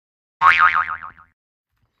Hi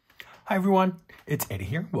everyone, it's Eddie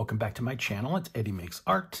here. Welcome back to my channel. It's Eddie Makes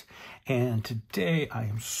Art. And today I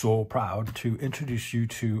am so proud to introduce you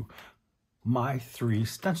to my 3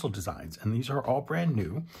 stencil designs. And these are all brand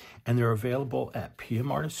new and they're available at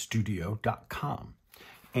pmartiststudio.com.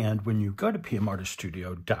 And when you go to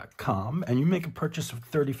pmartiststudio.com and you make a purchase of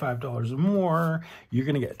 $35 or more, you're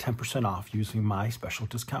going to get 10% off using my special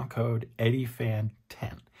discount code EddieFan10.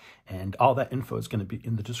 And all that info is going to be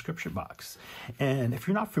in the description box. And if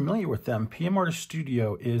you're not familiar with them, PM Artist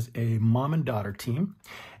Studio is a mom and daughter team.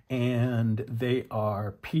 And they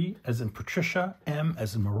are P as in Patricia, M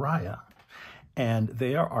as in Mariah. And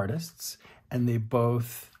they are artists. And they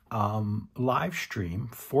both live stream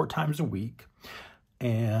 4 times a week.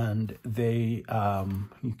 And they,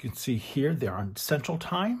 you can see here, they're on Central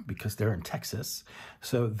Time because they're in Texas.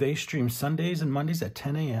 So they stream Sundays and Mondays at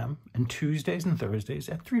 10 a.m. and Tuesdays and Thursdays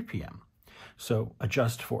at 3 p.m. So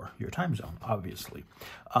adjust for your time zone, obviously.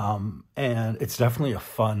 And it's definitely a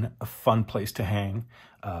fun place to hang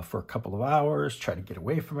for a couple of hours, try to get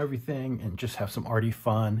away from everything and just have some arty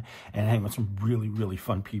fun and hang with some really, really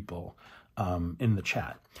fun people in the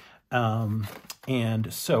chat.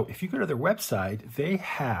 And so if you go to their website, they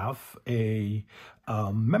have a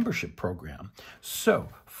membership program. So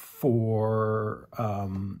for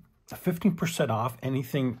 15% off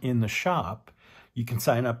anything in the shop, you can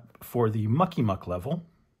sign up for the Mucky Muck level.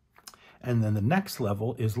 And then the next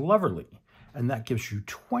level is Loverly. And that gives you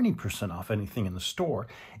 20% off anything in the store,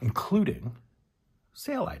 including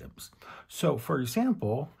sale items. So for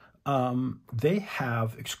example, they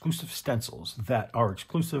have exclusive stencils that are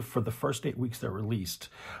exclusive for the first 8 weeks they're released,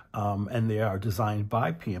 and they are designed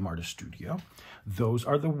by PM Artist Studio. Those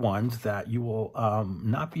are the ones that you will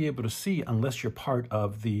not be able to see unless you're part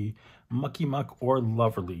of the Mucky Muck or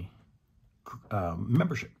Loverly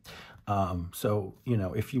membership. So, you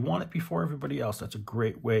know, if you want it before everybody else, that's a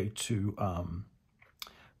great way to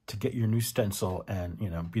get your new stencil and, you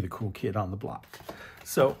know, be the cool kid on the block.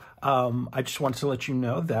 So I just wanted to let you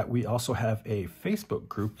know that we also have a Facebook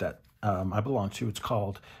group that I belong to.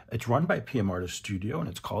 It's run by PM Artist Studio and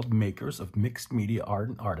it's called Makers of Mixed Media Art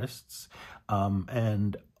and Artists.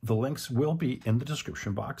 And the links will be in the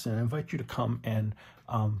description box, and I invite you to come and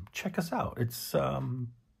check us out. It's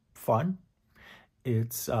fun.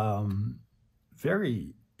 It's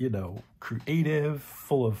very, you know, creative,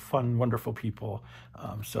 full of fun, wonderful people.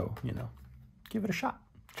 So, you know, give it a shot.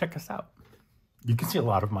 Check us out. You can see a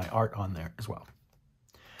lot of my art on there as well.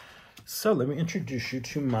 So let me introduce you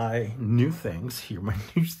to my new things here, my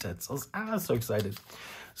new stencils. So excited.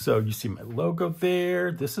 So you see my logo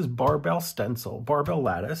there. This is barbell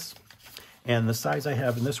lattice. And the size I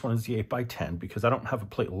have in this one is the 8x10 because I don't have a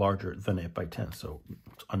plate larger than 8x10, so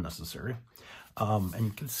it's unnecessary. And you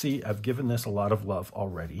can see I've given this a lot of love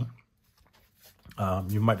already.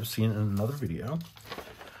 You might have seen it in another video.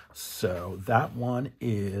 So that one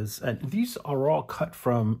is, and these are all cut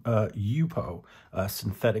from Yupo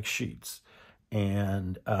synthetic sheets.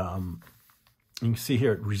 And you can see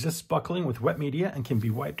here, it resists buckling with wet media and can be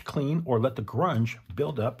wiped clean or let the grunge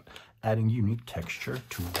build up, adding unique texture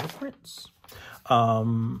to the prints.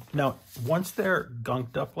 Now, once they're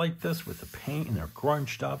gunked up like this with the paint and they're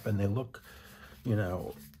grunged up and they look, you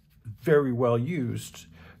know, very well used,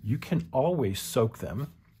 you can always soak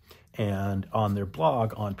them. And on their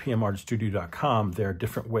blog on pmartiststudio.com, there are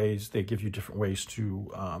different ways, they give you different ways to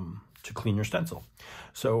clean your stencil.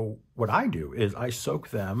 So what I do is I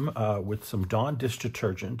soak them with some Dawn dish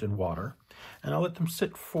detergent and water, and I'll let them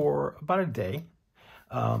sit for about a day,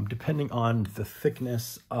 depending on the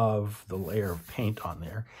thickness of the layer of paint on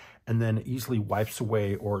there. And then it easily wipes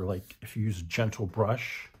away, or like if you use a gentle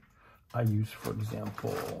brush, I use, for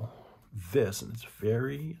example, this, and it's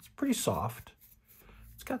pretty soft.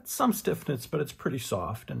 It's got some stiffness, but it's pretty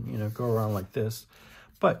soft, and, you know, go around like this.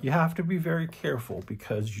 But you have to be very careful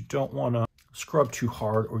because you don't want to scrub too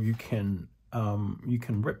hard, or you can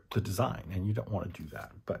rip the design, and you don't want to do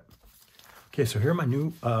that. But okay, so here are my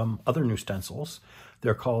new other new stencils.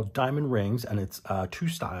 They're called Diamond Rings, and it's 2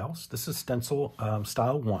 styles. This is stencil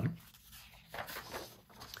style 1.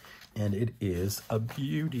 And it is a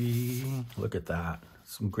beauty. Look at that.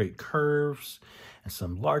 Some great curves and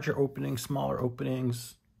some larger openings, smaller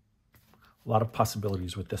openings. A lot of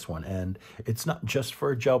possibilities with this one. And it's not just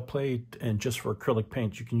for a gel plate and just for acrylic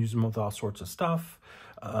paint. You can use them with all sorts of stuff,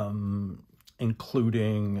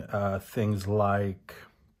 including things like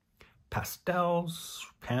pastels,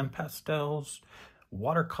 pan pastels,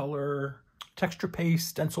 watercolor, texture paste,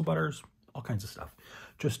 stencil butters, all kinds of stuff.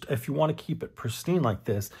 Just if you want to keep it pristine like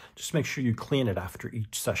this, just make sure you clean it after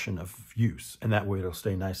each session of use, and that way it'll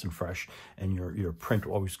stay nice and fresh, and your print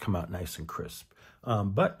will always come out nice and crisp.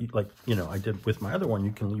 But like, you know, I did with my other one,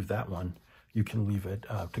 you can leave that one. You can leave it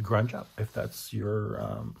to grunge up if that's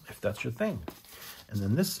your thing. And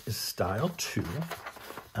then this is style 2.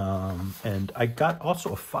 And I got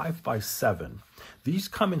also a 5x7. These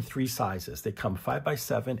come in 3 sizes. They come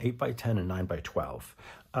 5x7, 8x10, and 9x12.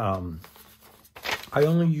 I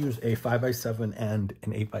only use a 5x7 and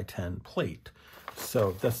an 8x10 plate.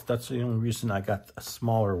 So that's the only reason I got a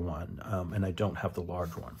smaller one, and I don't have the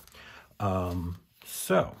large one.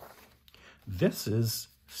 So this is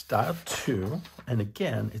style 2, and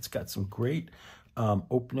again, it's got some great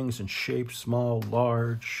openings and shapes, small,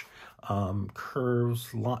 large,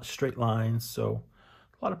 curves, straight lines, so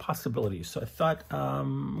a lot of possibilities. So I thought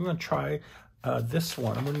I'm going to try this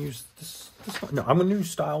one. I'm going to use this one. No, I'm going to use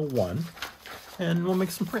style 1, and we'll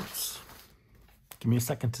make some prints. Give me a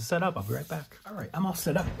second to set up. I'll be right back. All right, I'm all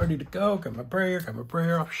set up, ready to go. Got my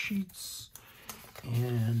brayer off sheets,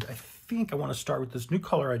 and I think I want to start with this new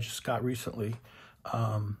color I just got recently.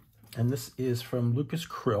 And this is from Lucas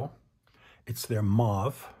Krill. It's their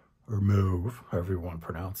mauve, or mauve, however you want to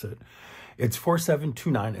pronounce it. It's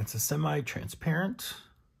 4729. It's a semi-transparent,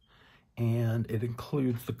 and it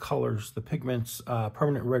includes the colors, the pigments,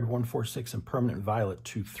 permanent red 146 and permanent violet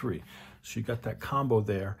 23. So you got that combo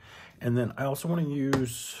there. And then I also want to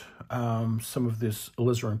use some of this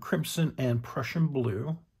alizarin crimson and Prussian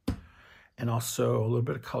blue, and also a little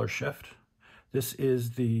bit of color shift. This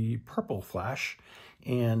is the purple flash,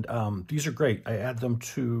 and these are great. I add them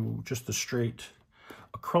to just the straight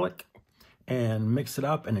acrylic and mix it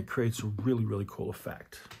up, and it creates a really, really cool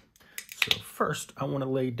effect. So first, I want to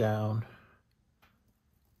lay down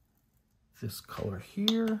this color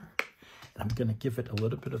here, and I'm going to give it a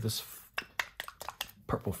little bit of this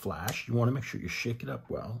purple flash. You want to make sure you shake it up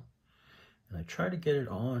well, and I try to get it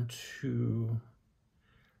onto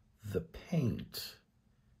the paint,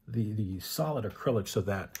 the solid acrylic, so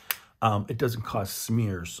that it doesn't cause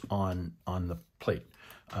smears on the plate.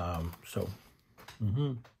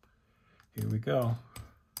 Here we go.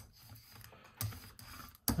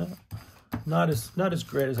 Not as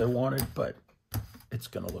great as I wanted, but it's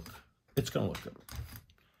gonna look good.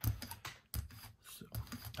 So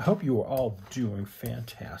I hope you are all doing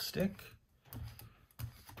fantastic,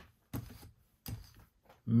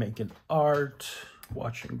 making art,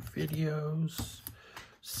 watching videos,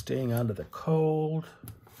 staying out of the cold.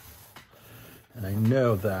 And I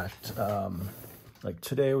know that like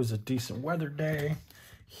today was a decent weather day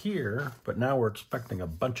here, but now we're expecting a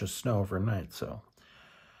bunch of snow overnight, so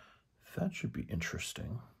that should be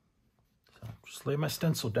interesting. So just lay my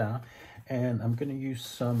stencil down, and I'm going to use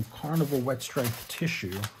some Carnival wet strength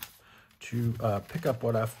tissue to pick up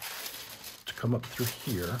what to come up through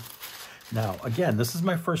here. Now, again, this is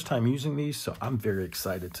my first time using these, so I'm very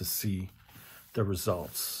excited to see the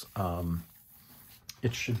results.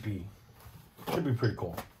 It should be pretty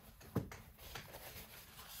cool.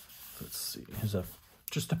 Let's see. Here's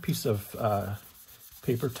just a piece of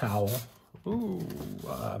paper towel. Ooh,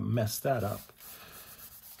 messed that up.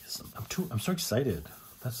 I'm so excited.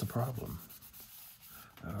 That's the problem.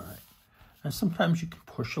 All right. And sometimes you can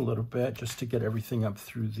push a little bit just to get everything up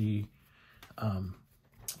through the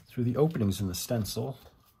openings in the stencil.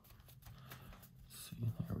 Let's see,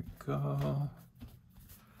 there we go.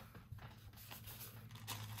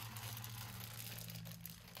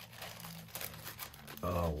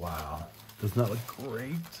 Oh, wow. Doesn't that look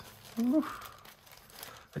great? Oof.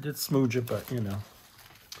 I did smooch it, but, you know,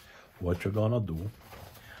 what you're gonna do.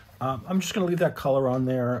 I'm just gonna leave that color on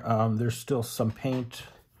there. There's still some paint.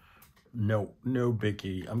 No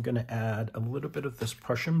biggie. I'm gonna add a little bit of this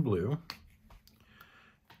Prussian blue.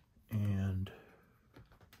 And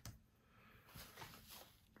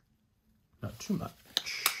not too much.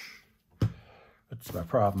 That's my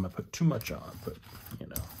problem. I put too much on, but, you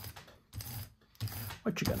know.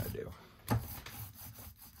 What you gonna do?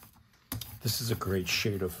 This is a great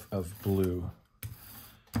shade of blue.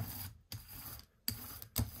 I'm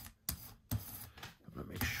gonna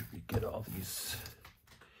make sure we get all these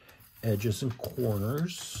edges and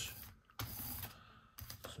corners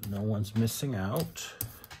so no one's missing out.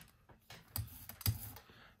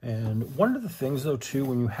 And one of the things though too,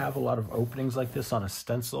 when you have a lot of openings like this on a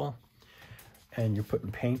stencil, and you're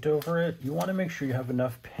putting paint over it, you want to make sure you have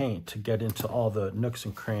enough paint to get into all the nooks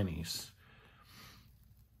and crannies.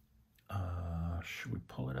 Should we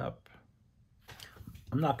pull it up?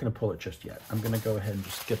 I'm not going to pull it just yet. I'm going to go ahead and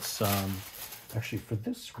just get some, actually for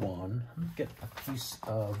this one, I'm going to get a piece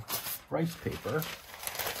of rice paper.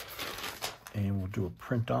 And we'll do a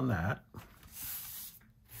print on that.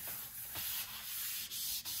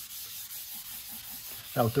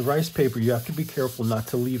 Now with the rice paper, you have to be careful not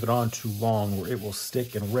to leave it on too long or it will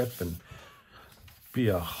stick and rip and be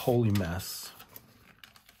a holy mess.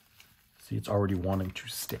 See, it's already wanting to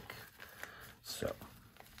stick. So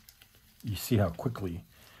you see how quickly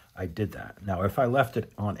I did that. Now, if I left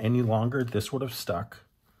it on any longer, this would have stuck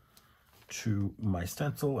to my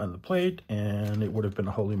stencil and the plate, and it would have been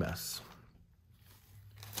a holy mess.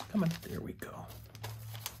 Come on, there we go.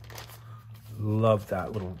 Love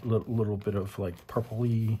that little bit of like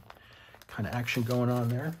purpley kind of action going on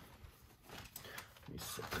there. Let me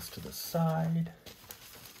set this to the side.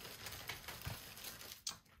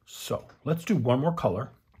 So let's do one more color,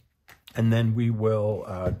 and then we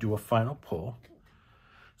will do a final pull.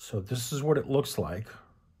 So this is what it looks like.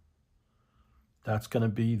 That's going to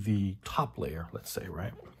be the top layer, let's say,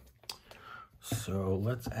 right? So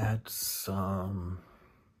let's add some...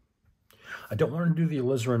 I don't want to do the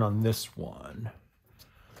alizarin on this one,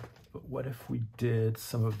 but what if we did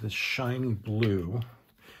some of this shiny blue?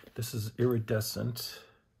 This is iridescent,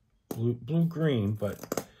 blue-green,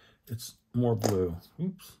 but it's more blue.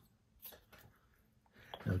 Oops.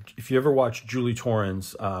 Now, if you ever watch Julie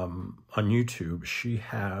Torrens on YouTube, she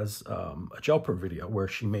has a gel print video where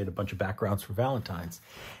she made a bunch of backgrounds for Valentine's,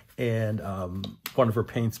 and one of her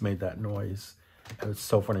paints made that noise. It was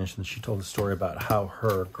so funny. And she told a story about how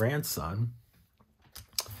her grandson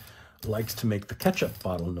likes to make the ketchup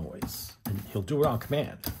bottle noise, and he'll do it on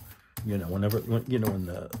command. You know,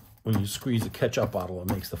 when you squeeze a ketchup bottle, it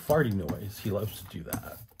makes the farty noise. He loves to do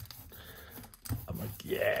that. I'm like,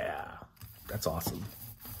 yeah, that's awesome.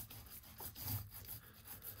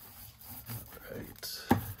 All right.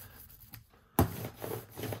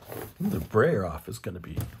 Ooh, the brayer off is going to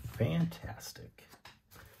be fantastic.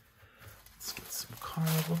 Let's get some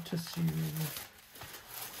carnival tissue.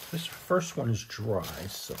 This first one is dry,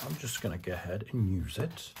 so I'm just going to go ahead and use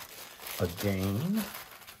it again.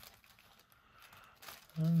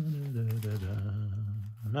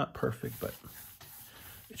 Not perfect, but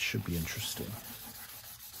it should be interesting.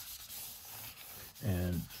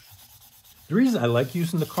 And the reason I like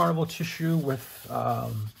using the carnival tissue with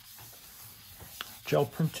gel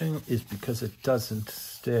printing is because it doesn't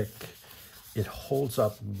stick. It holds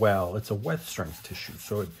up well. It's a wet strength tissue,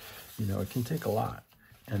 so it, you know, it can take a lot,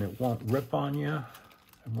 and it won't rip on you.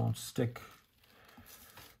 It won't stick.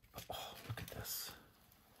 Oh, look at this.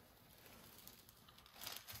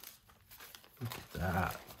 Look at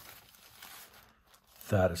that.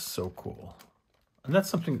 That is so cool. And that's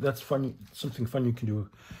something that's fun. Something fun you can do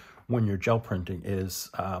when you're gel printing is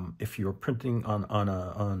if you're printing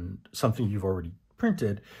on something you've already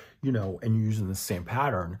printed, you know, and you're using the same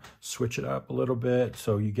pattern, switch it up a little bit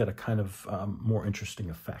so you get a kind of more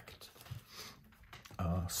interesting effect.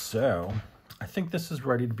 So I think this is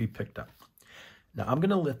ready to be picked up. Now I'm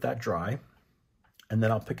going to let that dry, and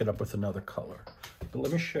then I'll pick it up with another color. But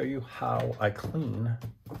let me show you how I clean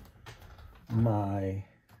my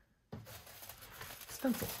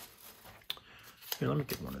stencil. Here, let me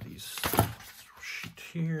get one of these sheet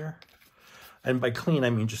here. And by clean,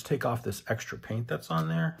 I mean just take off this extra paint that's on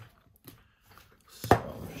there. So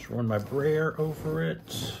just run my brayer over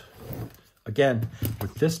it. Again,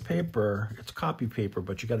 with this paper, it's copy paper,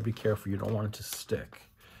 but you got to be careful. You don't want it to stick.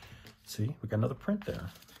 See, we got another print there.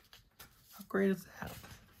 How great is that?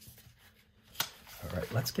 All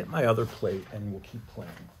right, let's get my other plate and we'll keep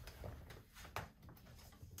playing.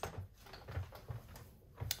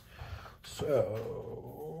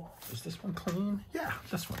 So, is this one clean? Yeah,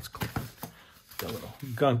 this one's clean. Got a little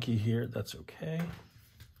gunky here, that's okay.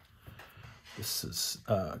 This is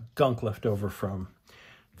gunk left over from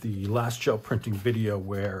the last gel printing video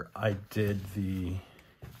where I did the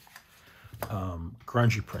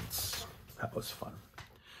grungy prints. That was fun.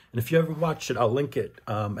 And if you haven't watched it, I'll link it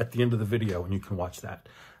at the end of the video and you can watch that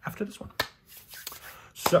after this one.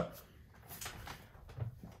 So,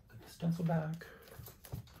 put the stencil back.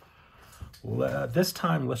 This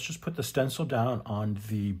time, let's just put the stencil down on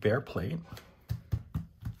the bare plate,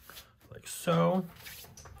 like so.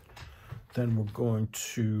 Then we're going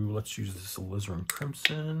to, let's use this alizarin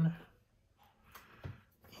crimson.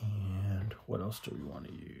 And what else do we want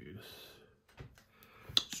to use?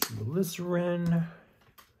 Let's do alizarin.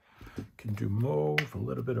 Can do mauve, a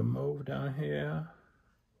little bit of mauve down here.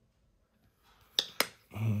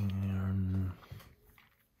 And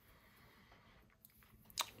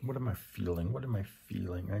what am I feeling? What am I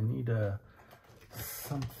feeling? I need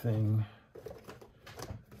something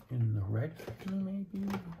in the red, maybe?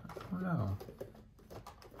 I don't know.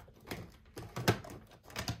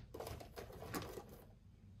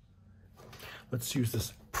 Let's use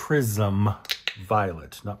this Prism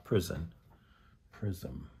Violet, not Prison,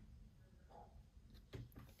 Prism.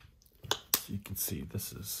 So you can see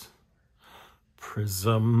this is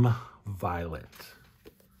Prism Violet.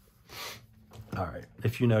 All right,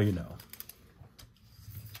 if you know, you know.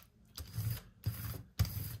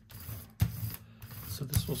 So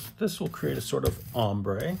this will create a sort of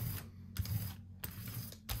ombre.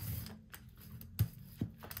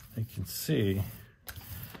 You can see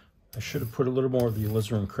I should have put a little more of the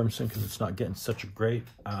alizarin crimson because it's not getting such a great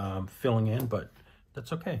filling in, but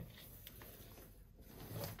that's okay.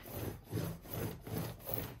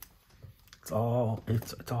 It's all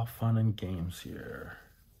fun and games here.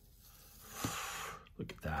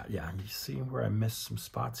 Look at that. Yeah, you see where I missed some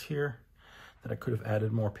spots here that I could have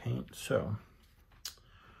added more paint. So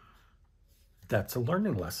that's a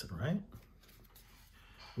learning lesson, right?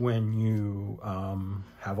 When you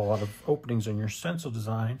have a lot of openings in your stencil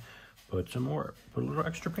design, put a little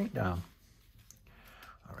extra paint down.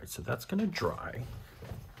 All right, so that's gonna dry.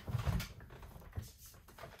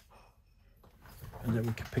 And then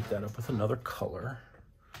we can pick that up with another color.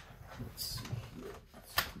 Let's see here.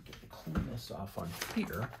 Let's see if we can clean this off on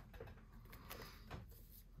here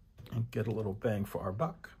and get a little bang for our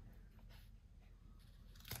buck.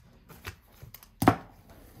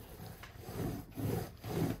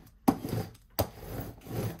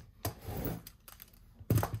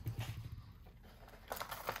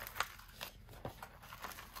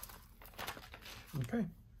 Okay,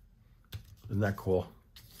 isn't that cool?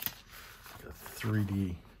 Like a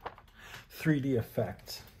 3D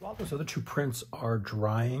effect. While those other two prints are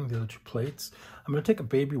drying, the other two plates, I'm going to take a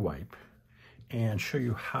baby wipe and show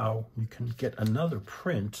you how you can get another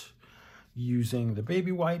print using the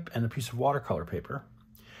baby wipe and a piece of watercolor paper.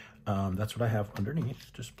 That's what I have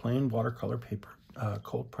underneath, just plain watercolor paper,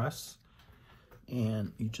 cold press.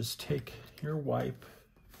 And you just take your wipe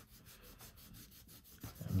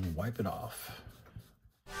and wipe it off.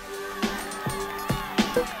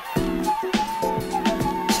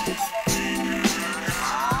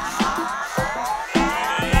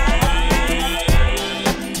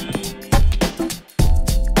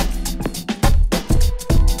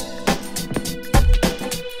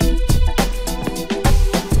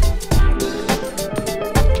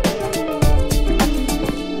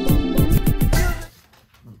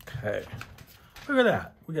 Okay, look at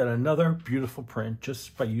that. We got another beautiful print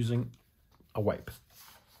just by using a wipe.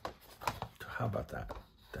 How about that?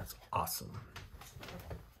 That's awesome.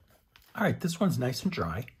 All right, this one's nice and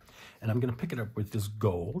dry, and I'm gonna pick it up with this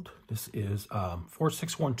gold. This is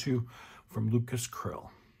 4612 from Lucas Krill.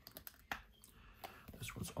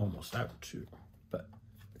 This one's almost out too, but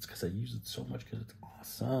it's because I use it so much because it's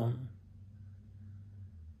awesome.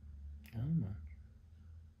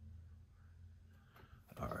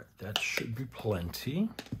 All right, that should be plenty.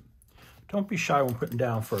 Don't be shy when putting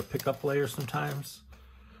down for a pickup layer sometimes,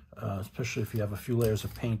 especially if you have a few layers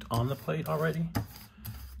of paint on the plate already.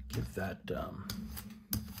 Give that,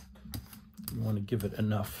 you want to give it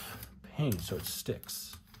enough paint so it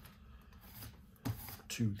sticks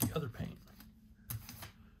to the other paint.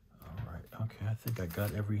 All right, okay, I think I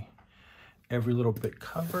got every little bit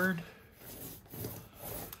covered.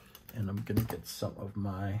 And I'm gonna get some of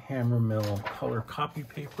my Hammer Mill color copy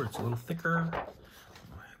paper. It's a little thicker, a little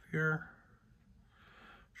heavier.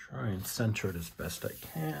 Try and center it as best I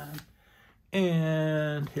can.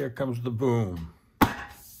 And here comes the boom.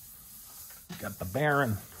 We got the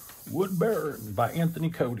Baron, Wood Baron by Anthony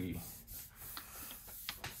Cody.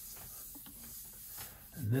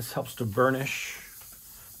 And this helps to burnish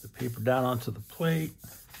the paper down onto the plate,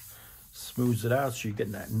 smooths it out so you're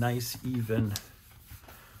getting that nice, even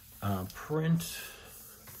print,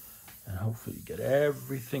 and hopefully you get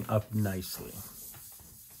everything up nicely.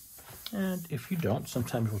 And if you don't,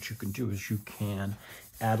 sometimes what you can do is you can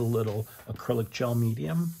add a little acrylic gel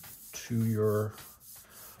medium to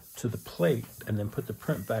the plate and then put the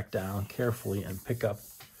print back down carefully and pick up,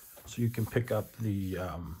 so you can pick up the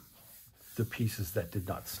pieces that did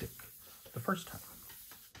not stick the first time.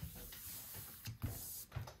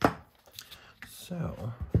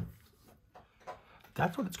 So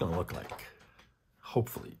that's what it's going to look like,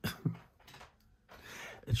 hopefully.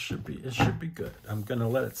 It should be good. I'm going to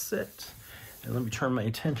let it sit, and let me turn my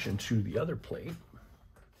attention to the other plate.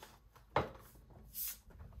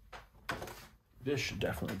 This should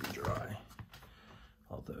definitely be dry.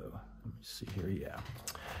 Although, let me see here, yeah.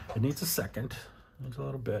 It needs a second, it needs a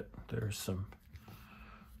little bit. There's some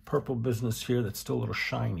purple business here that's still a little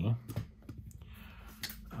shiny.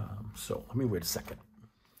 So let me wait a second.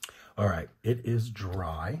 All right, it is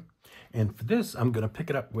dry. And for this, I'm gonna pick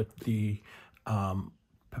it up with the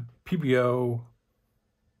PBO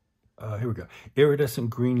here we go. Iridescent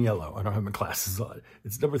green yellow. I don't have my glasses on.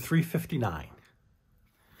 It's number 359.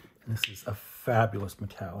 And this is a fabulous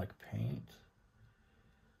metallic paint.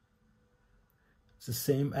 It's the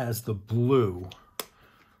same as the blue-green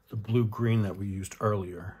that we used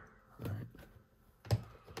earlier. Right?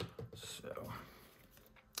 So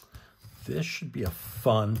this should be a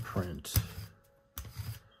fun print.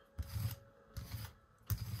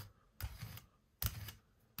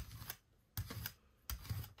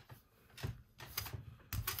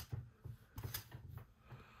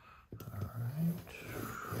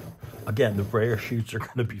 Again, the brayer shoots are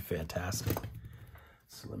going to be fantastic.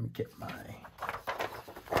 So let me get my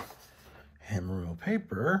hammer roll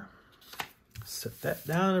paper, set that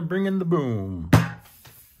down, and bring in the boom.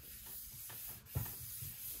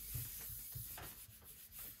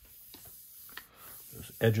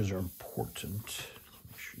 Those edges are important.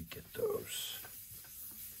 Make sure you get those.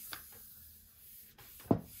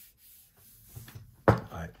 All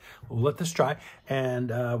right, we'll let this dry, and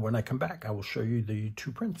when I come back, I will show you the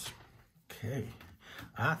two prints. Okay,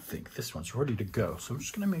 I think this one's ready to go. So I'm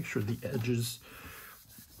just gonna make sure the edges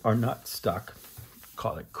are not stuck.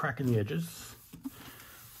 Call it cracking the edges,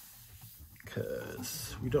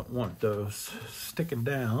 because we don't want those sticking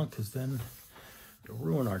down, because then it'll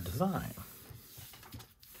ruin our design.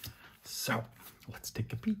 So let's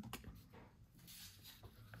take a peek.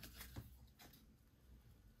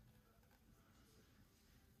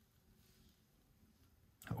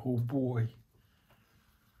 Oh boy.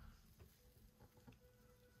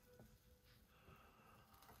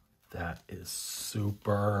 That is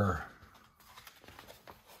super.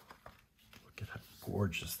 Look at how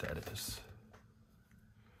gorgeous that is.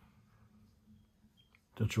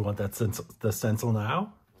 Don't you want that the stencil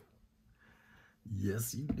now?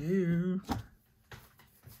 Yes, you do.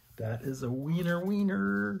 That is a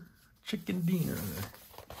wiener chicken dinner.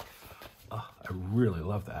 Oh, I really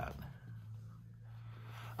love that.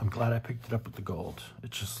 I'm glad I picked it up with the gold.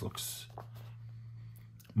 It just looks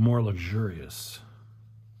more luxurious.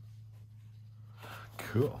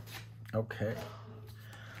 Cool. Okay.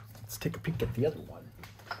 Let's take a peek at the other one.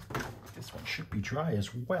 This one should be dry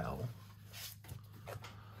as well.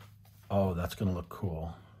 Oh, that's going to look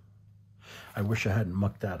cool. I wish I hadn't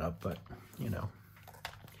mucked that up, but, you know,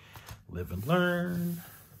 live and learn.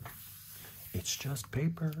 It's just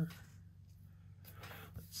paper.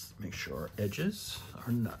 Let's make sure our edges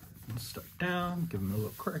are not stuck down. Give them a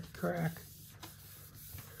little crack.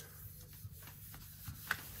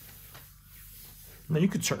 Now you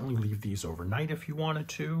could certainly leave these overnight if you wanted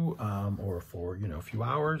to, or for, you know, a few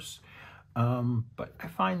hours. But I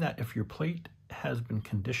find that if your plate has been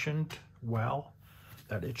conditioned well,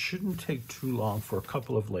 that it shouldn't take too long for a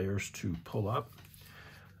couple of layers to pull up.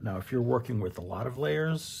 Now, if you're working with a lot of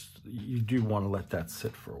layers, you do want to let that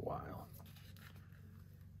sit for a while.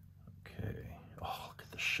 Okay. Oh, look at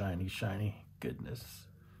the shiny goodness.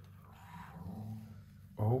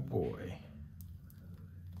 Oh boy.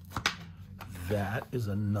 That is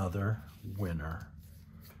another winner.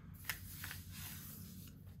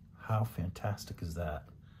 How fantastic is that?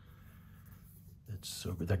 It's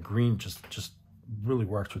so good. That green just really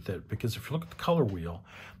works with it, because if you look at the color wheel,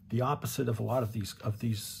 the opposite of a lot of these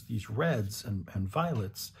reds and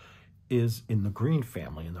violets is in the green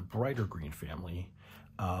family, in the brighter green family.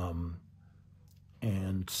 And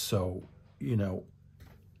so, you know,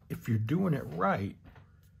 if you're doing it right,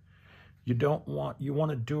 you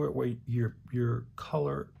want to do it where your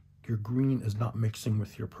color, your green is not mixing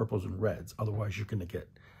with your purples and reds. Otherwise, you're going to get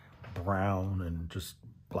brown and just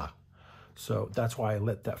blah. So that's why I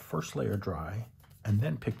let that first layer dry and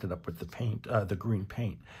then picked it up with the paint, the green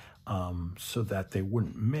paint, so that they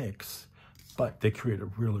wouldn't mix, but they create a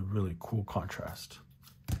really cool contrast.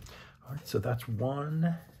 All right, so that's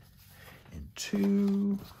 1 and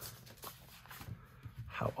 2.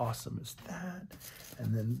 How awesome is that?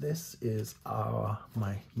 And then this is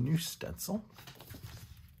my new stencil.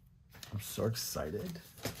 I'm so excited.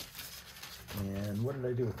 And what did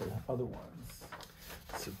I do with the other ones?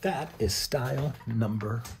 So that is style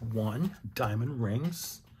number 1, diamond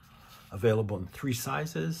rings, available in 3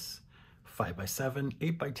 sizes, 5x7,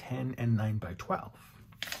 8x10, and 9x12.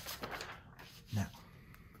 Now,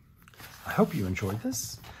 I hope you enjoyed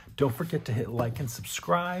this. Don't forget to hit like and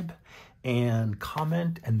subscribe and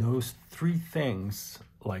comment, and those 3 things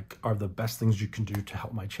are the best things you can do to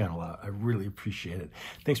help my channel out. I really appreciate it.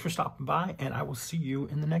 Thanks for stopping by, and I will see you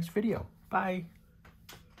in the next video. Bye.